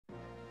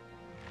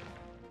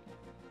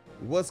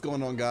What's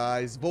going on,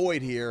 guys?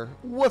 Void here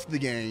with the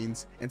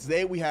gains, and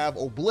today we have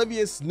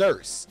Oblivious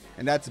Nurse,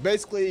 and that's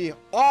basically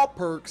all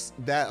perks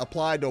that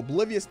apply to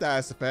Oblivious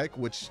status effect,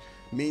 which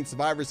means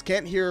survivors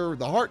can't hear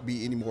the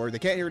heartbeat anymore. They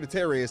can't hear the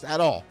terrorist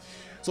at all.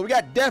 So we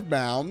got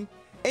Deathbound.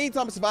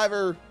 Anytime a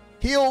survivor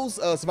heals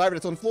a survivor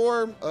that's on the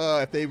floor,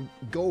 if they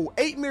go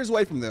 8 meters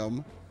away from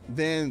them,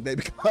 then they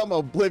become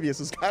oblivious.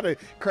 It's kind of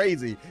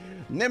crazy.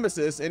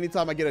 Nemesis,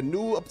 anytime I get a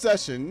new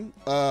obsession,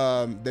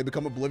 they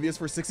become oblivious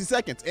for 60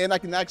 seconds, and I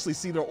can actually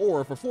see their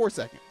aura for 4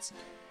 seconds.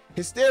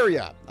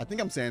 Hysteria, I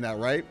think I'm saying that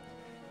right.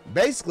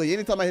 Basically,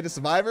 anytime I hit a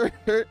survivor,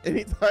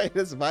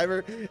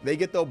 they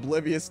get the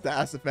oblivious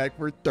status effect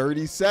for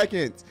 30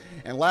 seconds.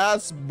 And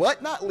last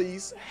but not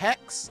least,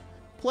 Hex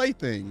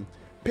Plaything,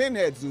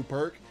 Pinhead Zoo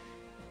perk.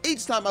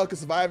 Each time I look at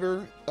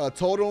survivor, a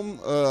totem,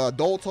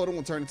 dull totem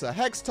will turn into a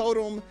hex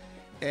totem.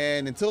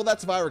 And until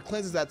that survivor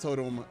cleanses that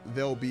totem,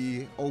 they'll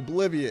be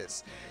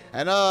oblivious.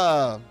 And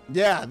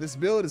yeah, this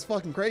build is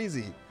fucking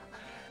crazy.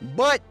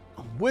 But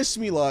wish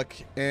me luck,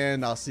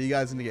 and I'll see you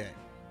guys in the game.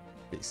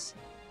 Peace.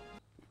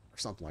 Or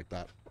something like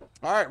that.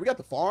 All right, we got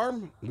the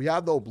farm. We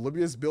have the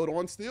oblivious build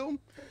on still.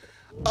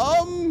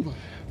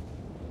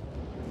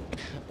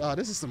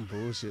 This is some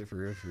bullshit for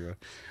real, for real.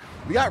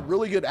 We got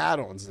really good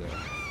add-ons there.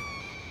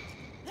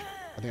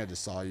 I think I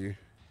just saw you.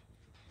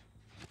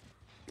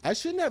 I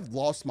shouldn't have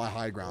lost my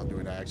high ground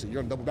doing that, actually.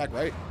 You're gonna double back,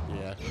 right?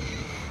 Yeah.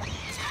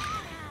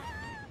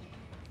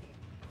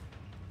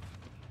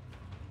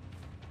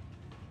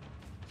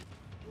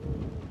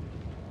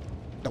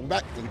 Double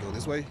back. Let me go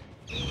this way.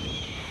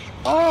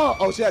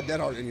 Oh, she had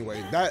dead heart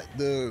anyway.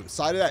 The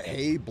side of that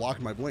hay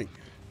blocked my blink.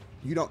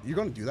 You're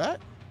gonna do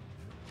that?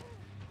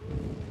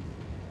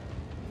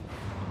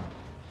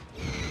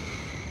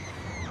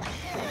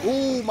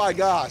 Oh my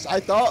gosh. I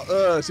thought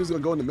she was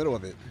gonna go in the middle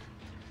of it.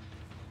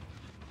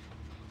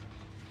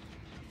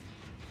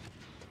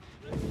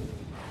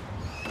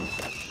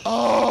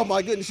 Oh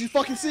my goodness, she's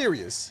fucking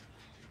serious.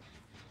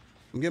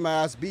 I'm getting my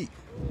ass beat.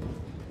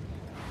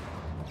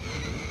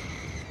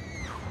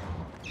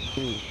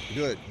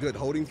 Good.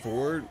 Holding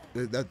forward.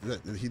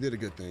 He did a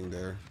good thing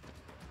there.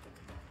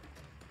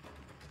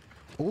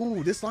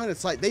 Oh, this line of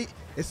sight.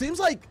 It seems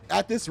like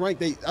at this rank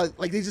they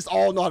just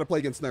all know how to play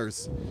against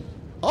Nurse.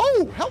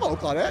 Oh, hello,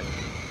 Claudette.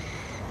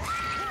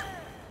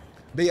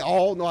 They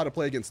all know how to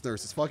play against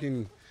Nurse. It's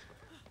fucking.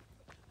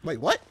 Wait,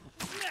 what?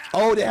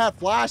 Oh, they have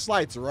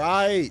flashlights,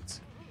 right?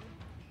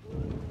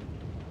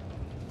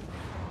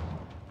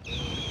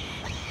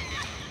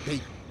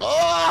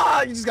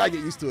 You just gotta get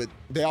used to it.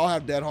 They all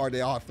have dead heart.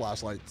 They all have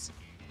flashlights.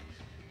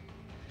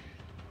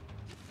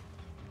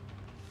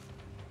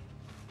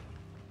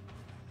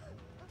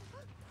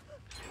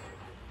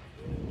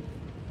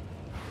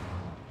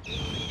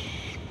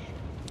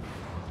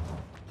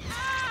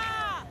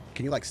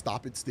 Can you like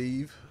stop it,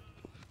 Steve?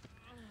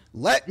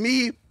 Let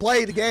me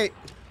play the game.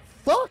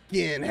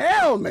 Fucking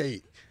hell,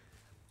 mate.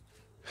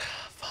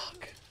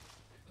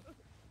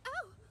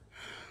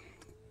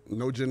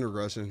 No gender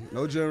aggression.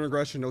 No gender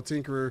aggression. No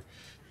tinkerer.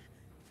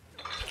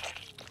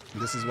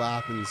 This is what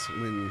happens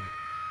when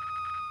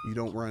you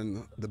don't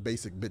run the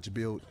basic bitch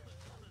build.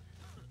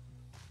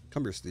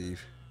 Come here,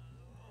 Steve.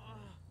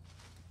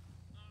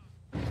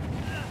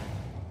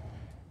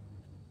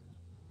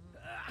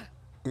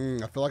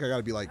 I feel like I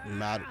gotta be like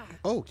mad.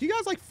 Oh, can you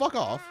guys like fuck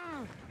off?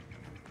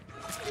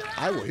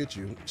 I will hit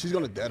you. She's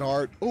gonna dead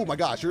hard. Oh my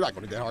gosh, you're not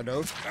gonna dead hard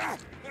though.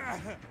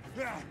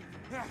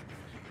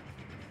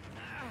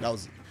 That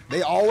was.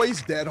 They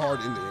always dead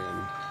hard in the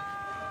end.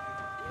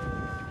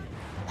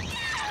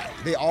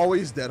 They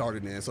always dead hard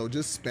in the end, so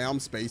just spam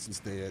space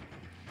instead.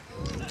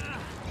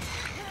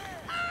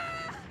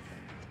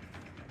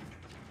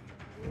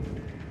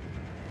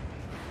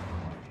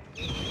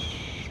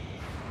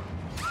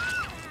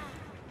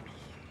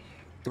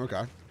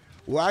 Okay.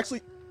 We'll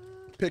actually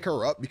pick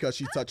her up because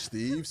she touched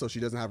Steve, so she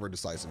doesn't have her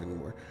decisive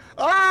anymore.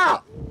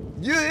 Ah!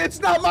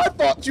 It's not my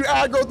fault you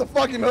aggroed the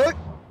fucking hook.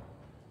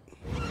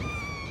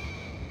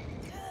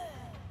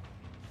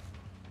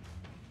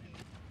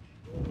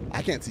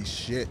 I can't see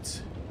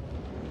shit.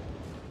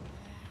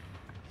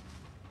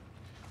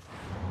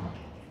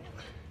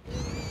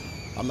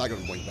 I'm not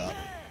gonna blink that.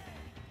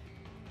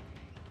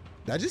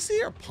 Did I just see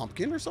a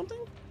pumpkin or something?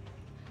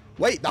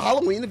 Wait, the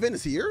Halloween event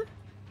is here?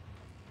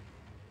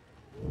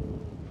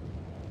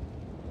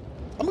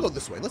 I'm gonna go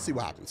this way. Let's see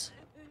what happens.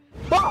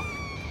 Bah!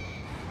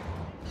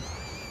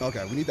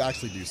 Okay, we need to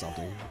actually do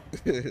something.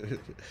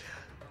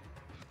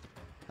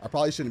 I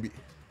probably shouldn't be.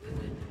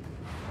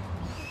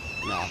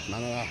 No.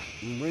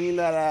 I'm bringing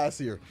that ass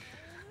here.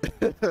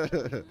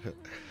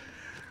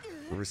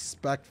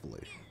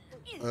 Respectfully.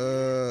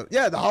 Yeah,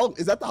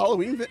 is that the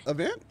Halloween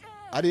event?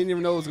 I didn't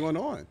even know what was going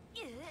on.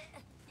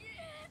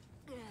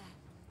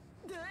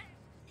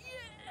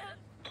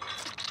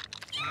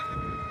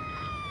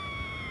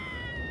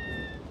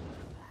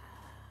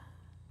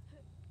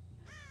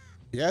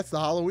 Yeah, it's the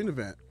Halloween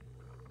event.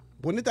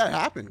 When did that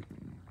happen?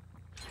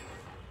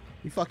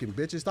 You fucking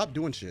bitches, stop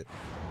doing shit.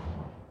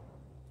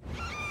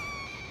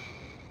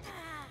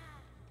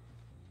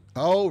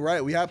 Oh,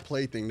 right. We have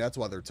plaything. That's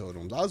why they're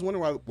totems. I was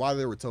wondering why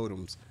they were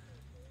totems.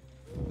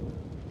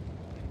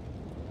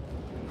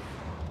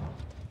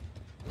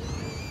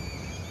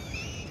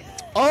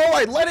 Oh,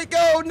 I let it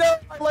go. No,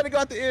 I let it go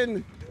at the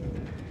end.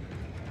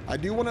 I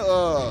do want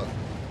to,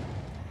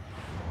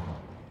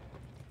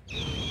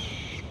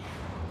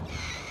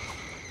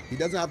 he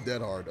doesn't have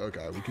dead hard.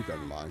 Okay, we keep that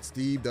in mind.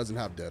 Steve doesn't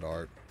have dead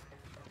hard.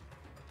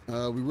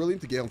 We really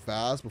need to get him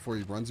fast before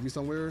he runs me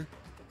somewhere.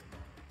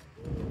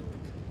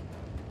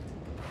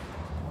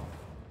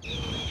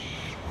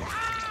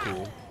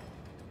 Cool.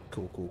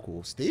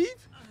 Cool.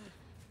 Steve?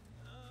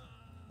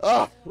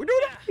 Oh, we're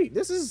doing it.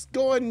 This is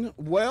going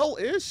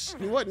well-ish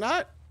and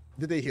whatnot.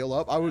 Did they heal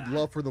up? I would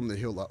love for them to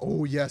heal up.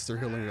 Oh, yes, they're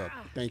healing up.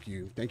 Thank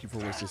you. Thank you for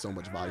wasting so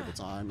much valuable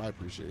time. I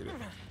appreciate it.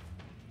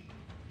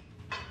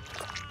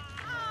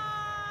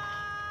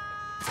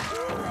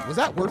 Was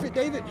that worth it,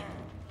 David?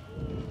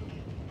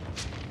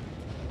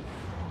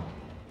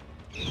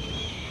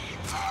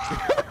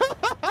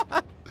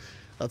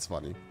 That's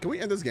funny. Can we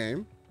end this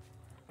game?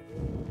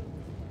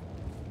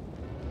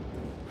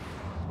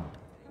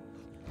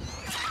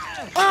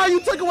 Ah, you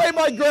took away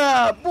my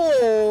grab.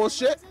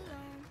 Bullshit.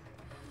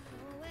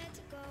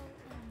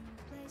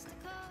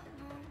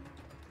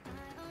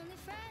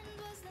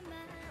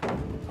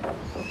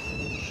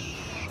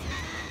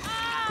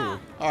 Cool.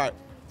 All right.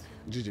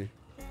 GG.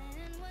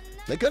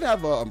 They could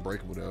have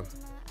Unbreakable though.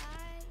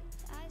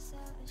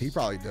 He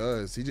probably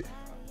does. He just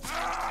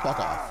fuck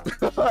off.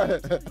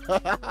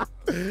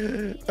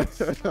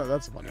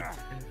 That's funny.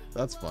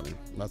 That's funny.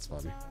 That's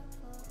funny.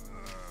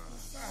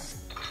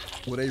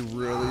 Would they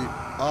really?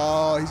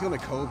 Oh, he's gonna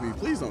Kobe.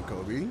 Please don't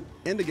Kobe.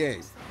 End the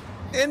game.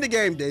 End the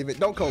game, David.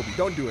 Don't Kobe.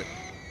 Don't do it.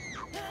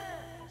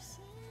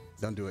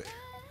 Don't do it.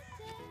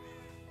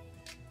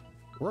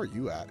 Where are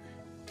you at?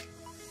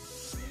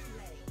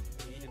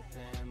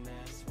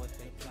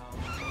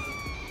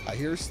 I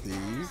hear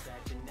Steve.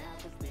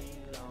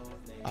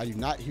 I do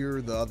not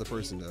hear the other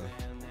person though.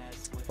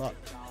 Fuck.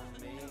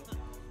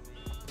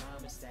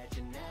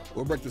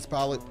 We'll break this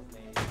pallet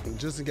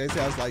just in case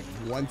it has like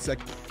 1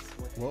 second.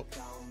 Whoa.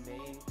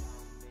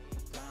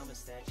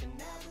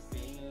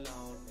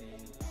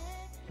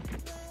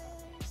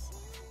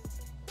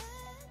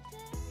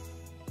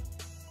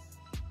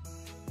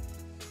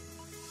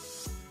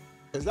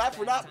 Is that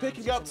for not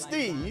picking up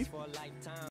Steve?